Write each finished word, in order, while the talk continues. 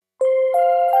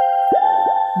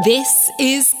This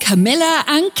is Camilla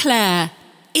and Claire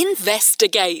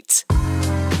Investigate.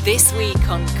 This week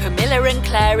on Camilla and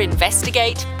Claire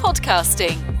Investigate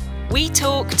podcasting, we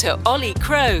talk to Ollie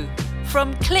Crow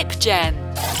from ClipGen.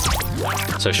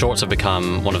 So shorts have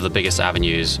become one of the biggest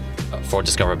avenues for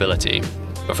discoverability.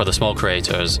 But for the small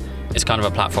creators, it's kind of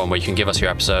a platform where you can give us your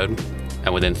episode,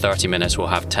 and within 30 minutes, we'll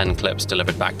have 10 clips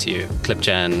delivered back to you.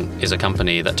 ClipGen is a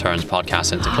company that turns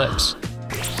podcasts into clips.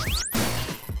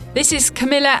 This is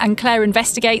Camilla and Claire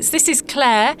Investigates. This is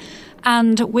Claire,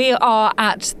 and we are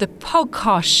at the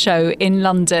podcast show in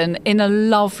London in a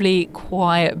lovely,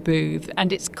 quiet booth.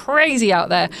 And it's crazy out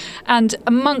there. And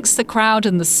amongst the crowd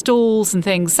and the stalls and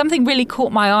things, something really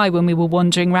caught my eye when we were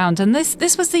wandering around. And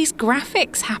this was these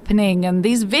graphics happening and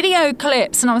these video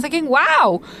clips. And I was thinking,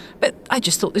 wow, but I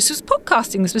just thought this was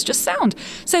podcasting. This was just sound.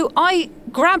 So I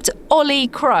grabbed Ollie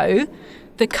Crow,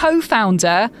 the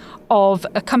co-founder of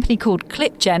a company called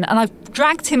ClipGen, and I've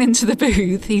dragged him into the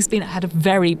booth. He's had a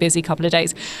very busy couple of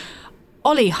days.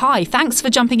 Ollie, hi, thanks for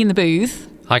jumping in the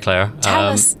booth. Hi, Claire.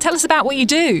 Tell us about what you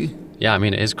do. Yeah, I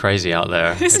mean, it is crazy out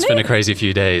there. It's been a crazy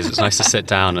few days. It's nice to sit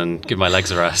down and give my legs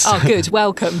a rest. Oh, good.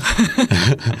 Welcome.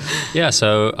 Yeah,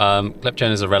 so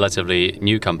ClipGen is a relatively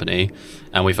new company,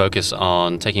 and we focus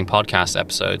on taking podcast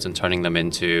episodes and turning them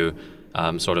into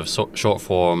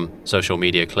short-form social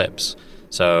media clips.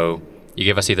 So you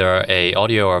give us either a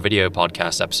audio or video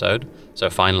podcast episode, so a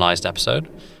finalized episode,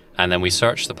 and then we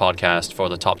search the podcast for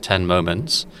the top 10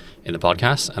 moments in the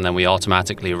podcast, and then we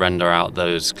automatically render out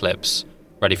those clips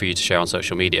ready for you to share on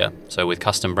social media. So with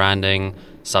custom branding,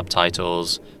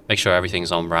 subtitles, make sure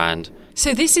everything's on brand.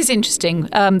 So this is interesting.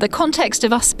 The context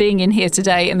of us being in here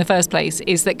today in the first place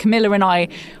is that Camilla and I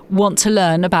want to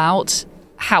learn about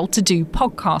how to do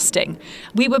podcasting.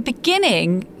 We were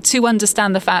beginning to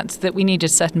understand the fact that we needed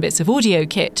certain bits of audio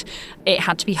kit. It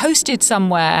had to be hosted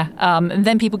somewhere, and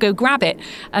then people go grab it.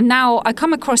 And now I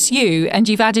come across you, and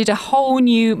you've added a whole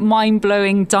new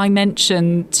mind-blowing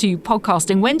dimension to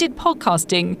podcasting. When did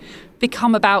podcasting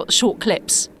become about short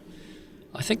clips?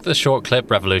 I think the short clip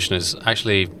revolution is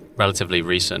actually relatively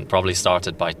recent, probably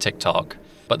started by TikTok.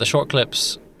 But the short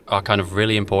clips are kind of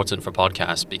really important for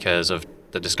podcasts because of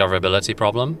the discoverability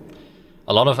problem.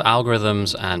 A lot of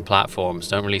algorithms and platforms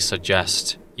don't really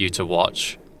suggest you to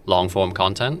watch long-form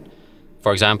content.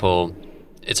 For example,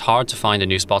 it's hard to find a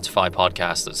new Spotify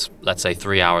podcast that's, let's say,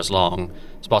 3 hours long.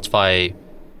 Spotify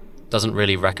doesn't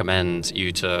really recommend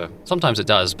you to, sometimes it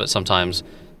does, but sometimes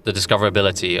the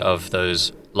discoverability of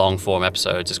those long-form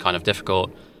episodes is kind of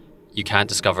difficult. You can't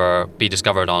be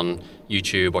discovered on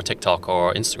YouTube or TikTok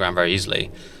or Instagram very easily.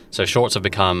 So shorts have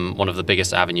become one of the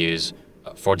biggest avenues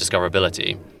for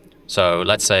discoverability. So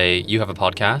let's say you have a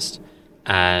podcast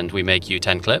and we make you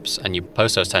 10 clips and you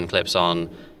post those 10 clips on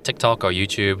TikTok or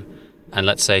YouTube, and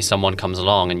let's say someone comes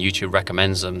along and YouTube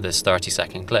recommends them this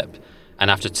 30-second clip.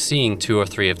 And after seeing 2 or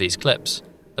 3 of these clips,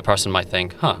 the person might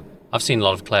think, I've seen a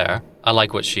lot of Claire. I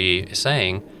like what she is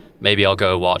saying. Maybe I'll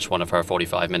go watch one of her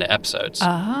 45-minute episodes.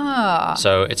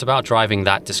 So it's about driving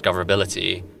that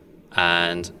discoverability.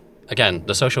 And again,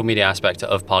 the social media aspect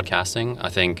of podcasting, I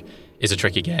think, is a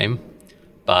tricky game,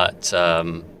 but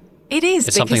it is.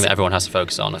 It's something that everyone has to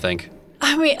focus on, I think.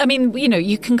 I mean, you know,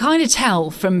 you can kind of tell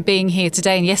from being here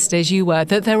today and yesterday as you were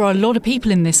that there are a lot of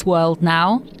people in this world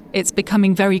now. It's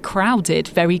becoming very crowded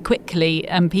very quickly,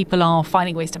 and people are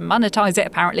finding ways to monetize it.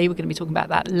 Apparently, we're going to be talking about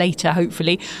that later,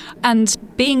 hopefully. And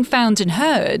being found and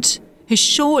heard has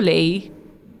surely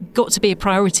got to be a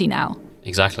priority now.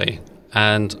 Exactly.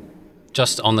 And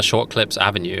just on the short clips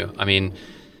avenue, I mean,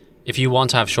 if you want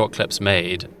to have short clips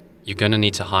made, you're going to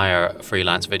need to hire a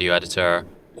freelance video editor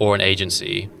or an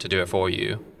agency to do it for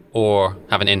you, or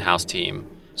have an in-house team.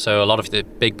 So a lot of the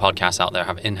big podcasts out there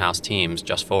have in-house teams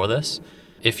just for this.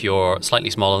 If you're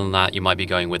slightly smaller than that, you might be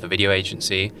going with a video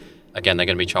agency. Again, they're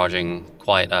going to be charging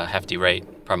quite a hefty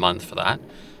rate per month for that.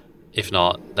 If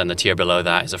not, then the tier below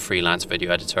that is a freelance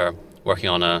video editor working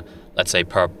on a, let's say,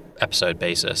 per episode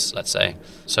basis, let's say.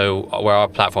 So where our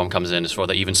platform comes in is for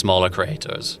the even smaller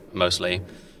creators, mostly.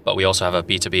 But we also have a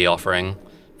B2B offering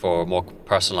for more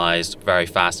personalized, very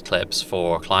fast clips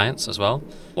for clients as well.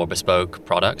 More bespoke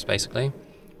products, basically.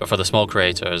 But for the small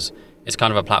creators, it's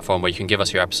kind of a platform where you can give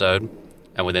us your episode,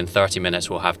 and within 30 minutes,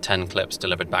 we'll have 10 clips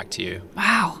delivered back to you.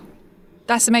 Wow.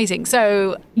 That's amazing.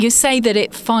 So you say that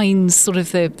it finds sort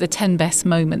of the 10 best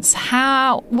moments.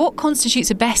 What constitutes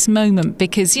a best moment?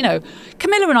 Because, you know,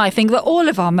 Camilla and I think that all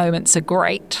of our moments are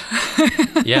great.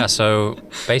 Yeah, so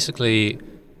basically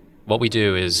what we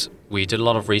do is we did a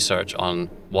lot of research on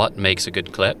what makes a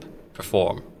good clip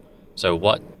perform. So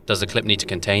what does the clip need to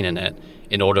contain in it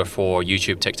in order for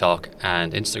YouTube, TikTok,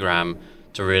 and Instagram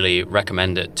to really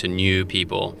recommend it to new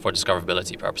people for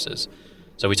discoverability purposes.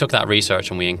 So we took that research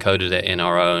and we encoded it in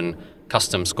our own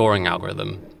custom scoring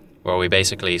algorithm, where we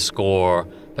basically score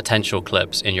potential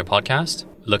clips in your podcast,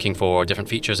 looking for different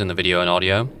features in the video and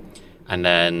audio. And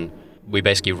then we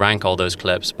basically rank all those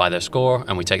clips by their score,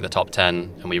 and we take the top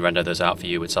 10 and we render those out for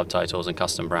you with subtitles and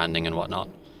custom branding and whatnot.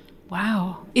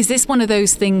 Wow. Is this one of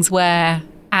those things where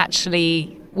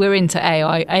actually we're into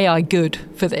AI good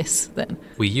for this then?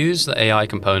 We use the AI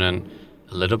component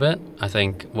a little bit. I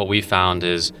think what we found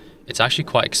is it's actually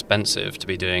quite expensive to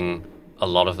be doing a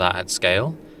lot of that at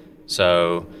scale.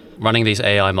 So running these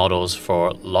AI models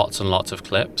for lots and lots of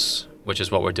clips, which is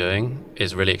what we're doing,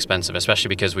 is really expensive, especially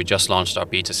because we just launched our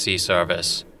B2C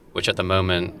service, which at the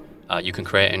moment you can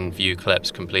create and view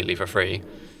clips completely for free.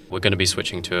 We're going to be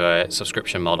switching to a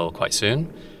subscription model quite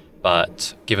soon.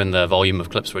 But given the volume of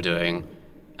clips we're doing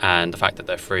and the fact that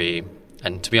they're free,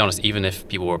 and to be honest, even if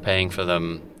people were paying for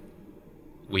them,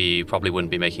 we probably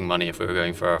wouldn't be making money if we were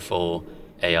going for a full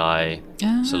AI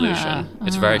solution.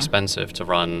 It's very expensive to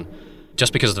run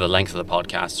just because of the length of the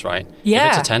podcasts, right?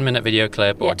 Yeah. If it's a 10-minute video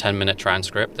clip or a 10-minute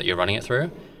transcript that you're running it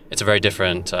through, it's a very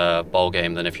different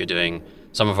ballgame than if you're doing...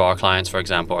 Some of our clients, for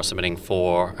example, are submitting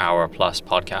 4-hour plus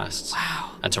podcasts.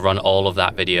 Wow. And to run all of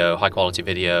that video, high-quality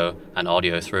video and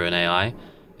audio through an AI,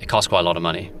 it costs quite a lot of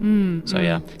money.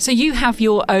 Yeah. So you have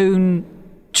your own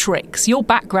tricks. Your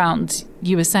background,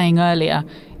 you were saying earlier,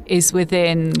 is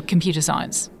within computer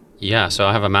science. Yeah, so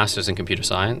I have a master's in computer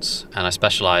science, and I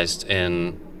specialized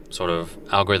in sort of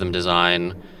algorithm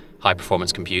design,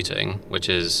 high-performance computing, which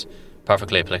is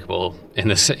perfectly applicable in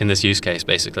this use case,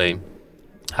 basically.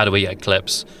 How do we get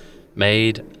clips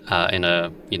made in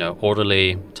a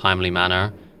orderly, timely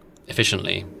manner,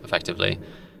 efficiently, effectively?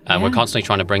 And we're constantly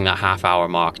trying to bring that half-hour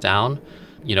mark down.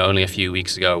 Only a few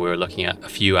weeks ago, we were looking at a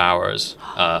few hours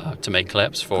to make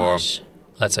clips for,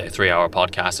 let's say, a 3-hour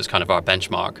podcast is kind of our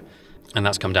benchmark. And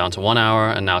that's come down to 1 hour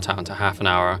and now down to half an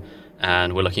hour.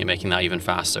 And we're looking at making that even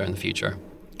faster in the future.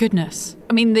 Goodness.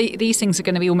 I mean, these things are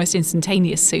going to be almost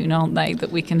instantaneous soon, aren't they?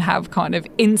 That we can have kind of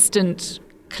instant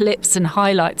clips and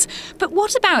highlights. But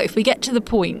what about if we get to the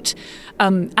point,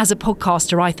 as a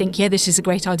podcaster, I think, this is a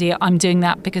great idea. I'm doing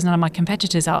that because none of my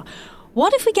competitors are.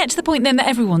 What if we get to the point then that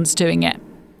everyone's doing it?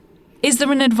 Is there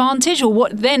an advantage, or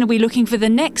what then are we looking for the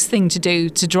next thing to do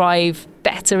to drive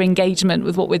better engagement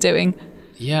with what we're doing?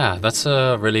 Yeah, that's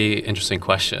a really interesting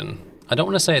question. I don't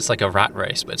want to say it's like a rat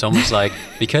race, but it's almost like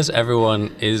because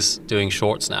everyone is doing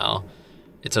shorts now,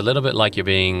 it's a little bit like you're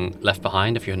being left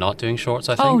behind if you're not doing shorts,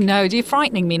 I think. Oh no, you're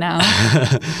frightening me now.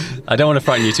 I don't want to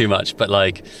frighten you too much, but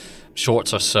like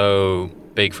shorts are so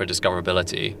big for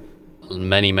discoverability.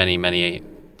 Many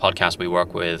podcasts we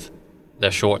work with,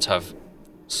 their shorts have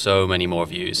so many more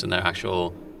views than their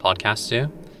actual podcasts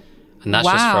do. And that's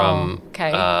just from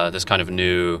this kind of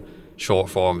new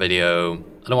short form video.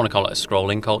 I don't want to call it a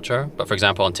scrolling culture, but for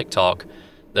example, on TikTok,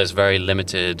 there's very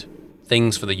limited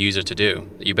things for the user to do.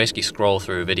 You basically scroll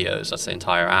through videos. That's the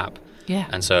entire app. Yeah.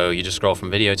 And so you just scroll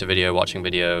from video to video, watching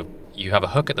video. You have a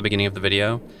hook at the beginning of the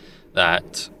video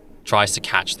that tries to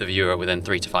catch the viewer within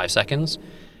 3 to 5 seconds.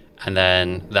 And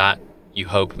then that, you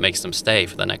hope, makes them stay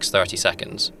for the next 30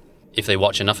 seconds. If they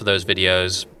watch enough of those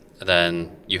videos,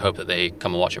 then you hope that they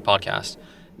come and watch your podcast.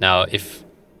 Now, if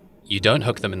you don't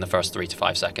hook them in the first 3 to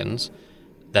 5 seconds,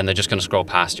 then they're just going to scroll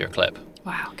past your clip.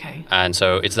 Wow, okay. And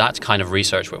so it's that kind of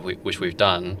research which we've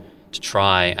done to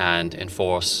try and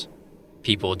enforce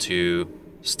people to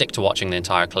stick to watching the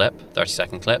entire clip,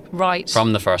 30-second clip, right,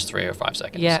 from the first 3 or 5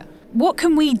 seconds. Yeah. What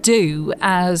can we do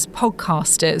as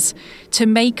podcasters to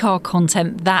make our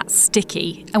content that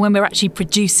sticky? And when we're actually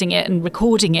producing it and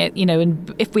recording it,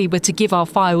 and if we were to give our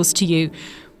files to you,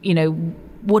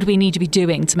 what do we need to be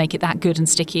doing to make it that good and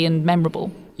sticky and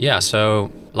memorable? Yeah,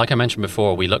 so like I mentioned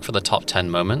before, we look for the top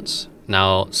 10 moments.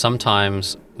 Now,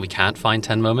 sometimes we can't find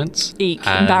 10 moments. Eek,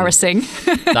 embarrassing.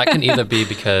 That can either be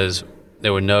because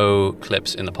there were no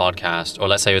clips in the podcast, or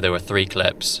let's say there were 3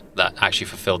 clips that actually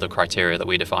fulfilled the criteria that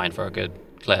we defined for a good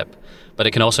clip. But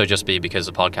it can also just be because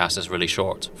the podcast is really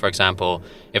short. For example,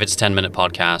 if it's a 10-minute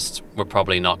podcast, we're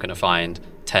probably not going to find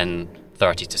 10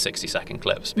 30 to 60-second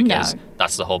clips because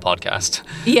that's the whole podcast.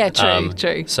 Yeah,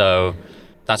 true. So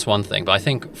that's one thing. But I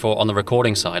think on the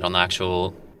recording side, on the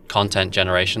actual content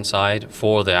generation side,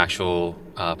 for the actual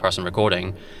person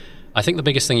recording, I think the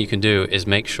biggest thing you can do is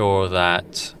make sure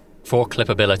that, for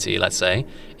clippability, let's say,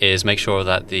 is make sure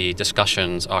that the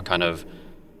discussions are kind of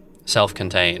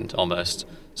self-contained almost.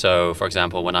 So, for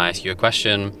example, when I ask you a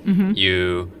question,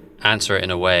 you answer it in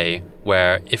a way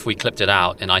where if we clipped it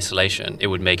out in isolation, it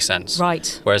would make sense.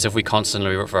 Right. Whereas if we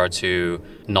constantly refer to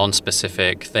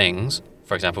non-specific things,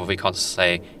 for example, if we can't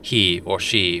say he or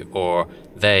she or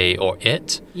they or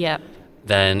it,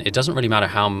 then it doesn't really matter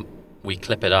how we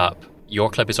clip it up. Your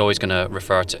clip is always going to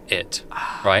refer to it,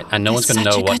 right? And no one's going to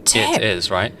know what it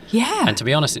is, right? Yeah. And to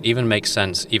be honest, it even makes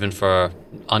sense even for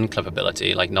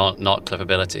unclippability, like not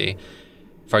clippability.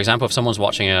 For example, if someone's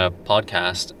watching a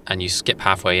podcast and you skip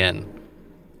halfway in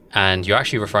and you're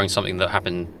actually referring to something that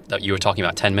happened that you were talking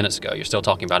about 10 minutes ago, you're still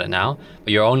talking about it now,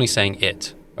 but you're only saying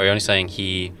it, or you're only saying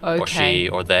he or she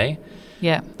or they.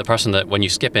 Yeah. The person that when you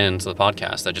skip into the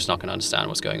podcast, they're just not going to understand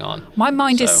what's going on. My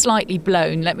mind is slightly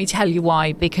blown. Let me tell you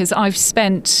why. Because I've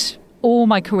spent all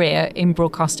my career in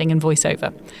broadcasting and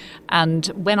voiceover. And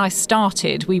when I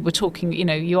started, we were talking,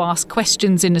 you ask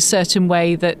questions in a certain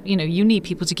way that, you need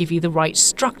people to give you the right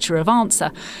structure of answer.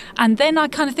 And then I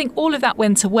kind of think all of that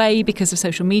went away because of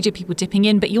social media, people dipping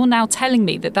in. But you're now telling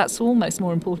me that that's almost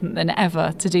more important than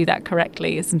ever to do that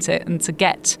correctly, isn't it? And to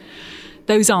get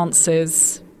those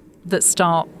answers that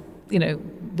start,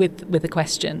 with a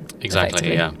question.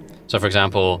 Exactly, yeah. So, for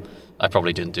example, I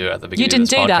probably didn't do it at the beginning of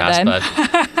this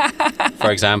podcast. But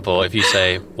for example, if you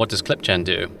say, what does ClipGen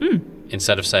do?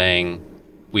 Instead of saying,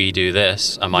 we do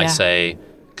this, I might say,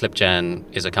 ClipGen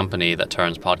is a company that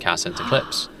turns podcasts into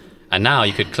clips. And now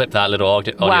you could clip that little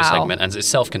audio segment and it's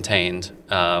self-contained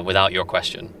without your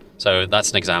question. So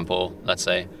that's an example, let's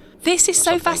say. This is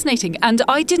so fascinating. And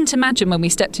I didn't imagine when we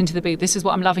stepped into the booth, this is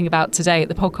what I'm loving about today at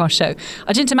the podcast show.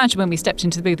 I didn't imagine when we stepped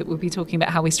into the booth that we'd be talking about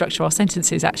how we structure our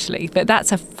sentences, actually. But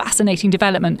that's a fascinating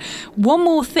development. One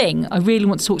more thing I really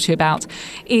want to talk to you about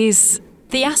is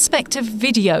the aspect of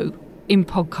video in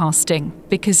podcasting,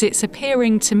 because it's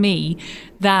appearing to me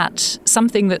that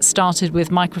something that started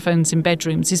with microphones in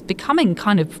bedrooms is becoming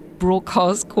kind of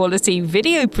broadcast quality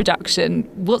video production.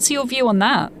 What's your view on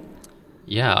that?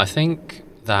 Yeah, I think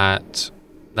that's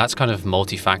kind of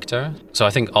multi-factor. So I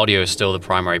think audio is still the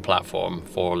primary platform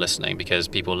for listening because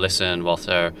people listen while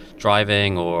they're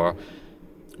driving or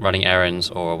running errands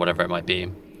or whatever it might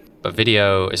be. But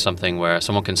video is something where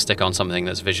someone can stick on something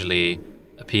that's visually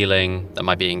appealing, that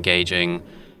might be engaging.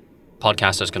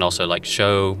 Podcasters can also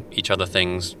show each other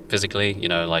things physically,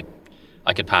 like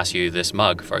I could pass you this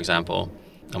mug, for example,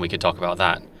 and we could talk about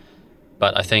that.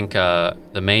 But I think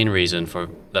the main reason for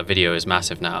that video is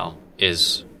massive now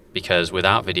is because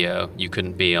without video, you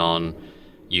couldn't be on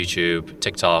YouTube,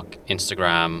 TikTok,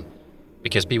 Instagram,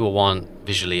 because people want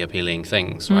visually appealing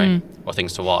things, right? Or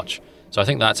things to watch. So I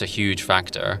think that's a huge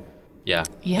factor.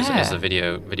 Is the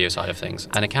video side of things.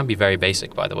 And it can be very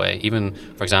basic, by the way. Even,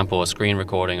 for example, a screen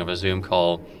recording of a Zoom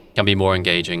call can be more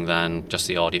engaging than just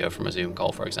the audio from a Zoom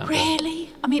call, for example.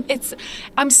 Really? I mean,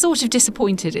 I'm sort of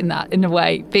disappointed in that, in a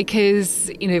way,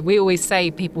 because, we always say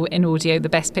people in audio, the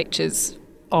best pictures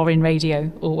are in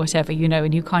radio or whatever,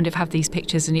 and you kind of have these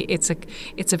pictures and it's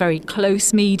a very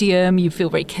close medium. You feel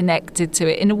very connected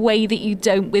to it in a way that you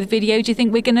don't with video. Do you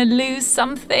think we're going to lose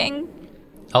something?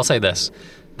 I'll say this,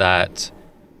 that,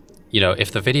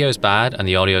 if the video is bad and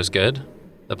the audio is good,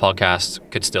 the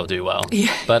podcast could still do well.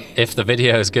 Yeah. But if the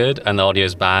video is good and the audio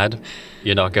is bad,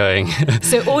 you're not going.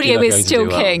 So audio is still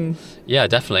king. Well. Yeah,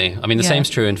 definitely. I mean, the same's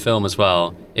true in film as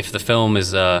well. If the film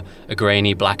is a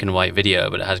grainy black and white video,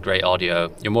 but it has great audio,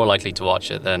 you're more likely to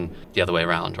watch it than the other way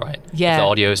around, right? Yeah. If the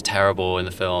audio is terrible in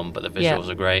the film, but the visuals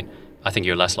are great, I think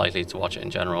you're less likely to watch it in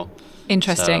general.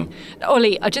 Interesting. So,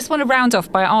 Ollie, I just want to round off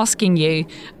by asking you,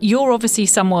 you're obviously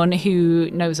someone who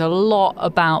knows a lot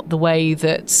about the way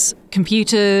that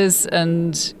computers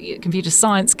and computer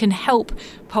science can help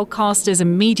podcasters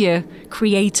and media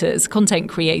creators, content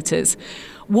creators.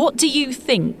 What do you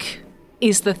think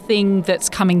is the thing that's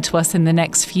coming to us in the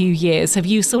next few years? Have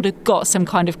you sort of got some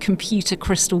kind of computer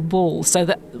crystal ball so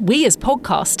that we as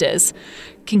podcasters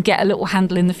can get a little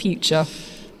handle in the future?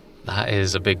 That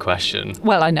is a big question.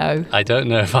 Well, I know. I don't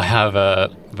know if I have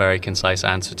a very concise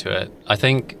answer to it. I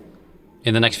think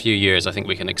in the next few years, I think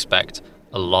we can expect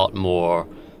a lot more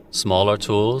smaller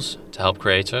tools to help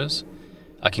creators.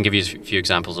 I can give you a few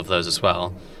examples of those as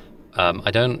well.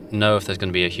 I don't know if there's going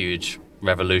to be a huge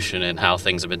revolution in how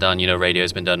things have been done.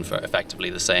 Radio's been done for effectively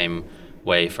the same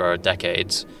way for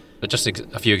decades. But just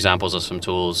a few examples of some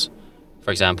tools.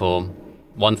 For example,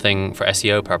 one thing for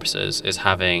SEO purposes is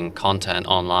having content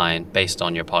online based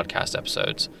on your podcast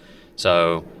episodes.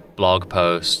 So blog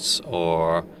posts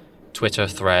or Twitter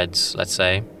threads, let's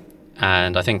say.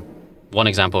 And I think one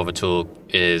example of a tool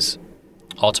is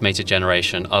automated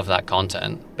generation of that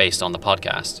content based on the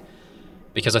podcast.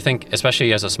 Because I think,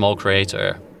 especially as a small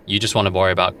creator, you just want to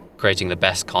worry about creating the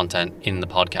best content in the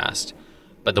podcast.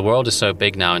 But the world is so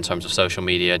big now in terms of social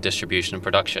media, distribution and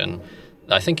production,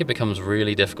 I think it becomes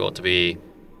really difficult to be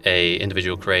a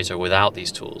individual creator without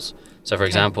these tools. So for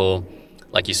example,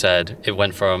 like you said, it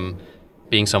went from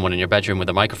being someone in your bedroom with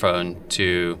a microphone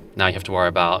to now you have to worry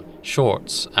about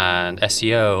shorts and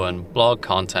SEO and blog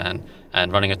content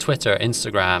and running a Twitter,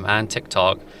 Instagram, and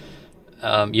TikTok.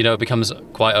 It becomes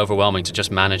quite overwhelming to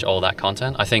just manage all that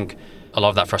content. I think a lot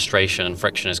of that frustration and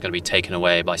friction is going to be taken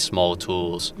away by small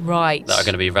tools that are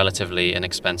going to be relatively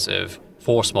inexpensive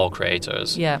for small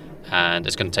creators. Yeah. And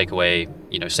it's going to take away,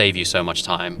 save you so much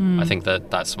time. I think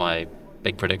that's my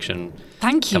big prediction.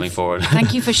 Thank you. Coming forward.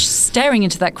 Thank you for staring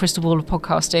into that crystal ball of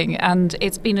podcasting. And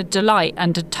it's been a delight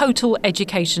and a total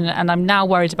education. And I'm now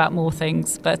worried about more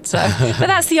things. But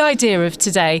that's the idea of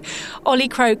today. Ollie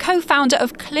Crow, co-founder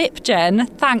of ClipGen,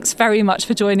 thanks very much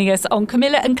for joining us on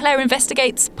Camilla and Claire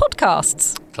Investigates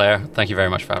podcasts. Claire, thank you very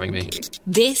much for having me.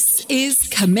 This is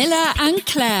Camilla and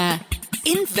Claire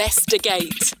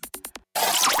Investigate.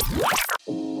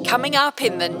 Coming up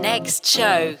in the next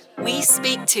show, we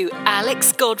speak to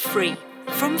Alex Godfrey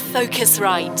from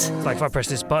Focusrite. Like if I press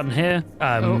this button here,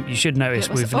 you should notice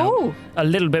we've a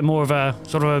little bit more of a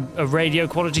sort of a radio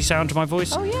quality sound to my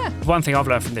voice. Oh, yeah. One thing I've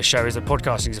learned from this show is that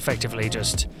podcasting is effectively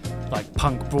just like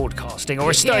punk broadcasting,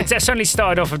 or it's certainly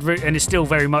started off and it's still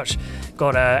very much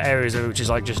got areas of which is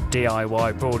like just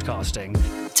DIY broadcasting.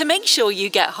 To make sure you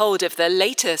get hold of the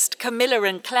latest Camilla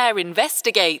and Claire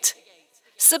Investigate,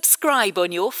 subscribe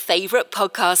on your favourite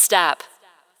podcast app.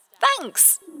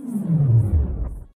 Thanks!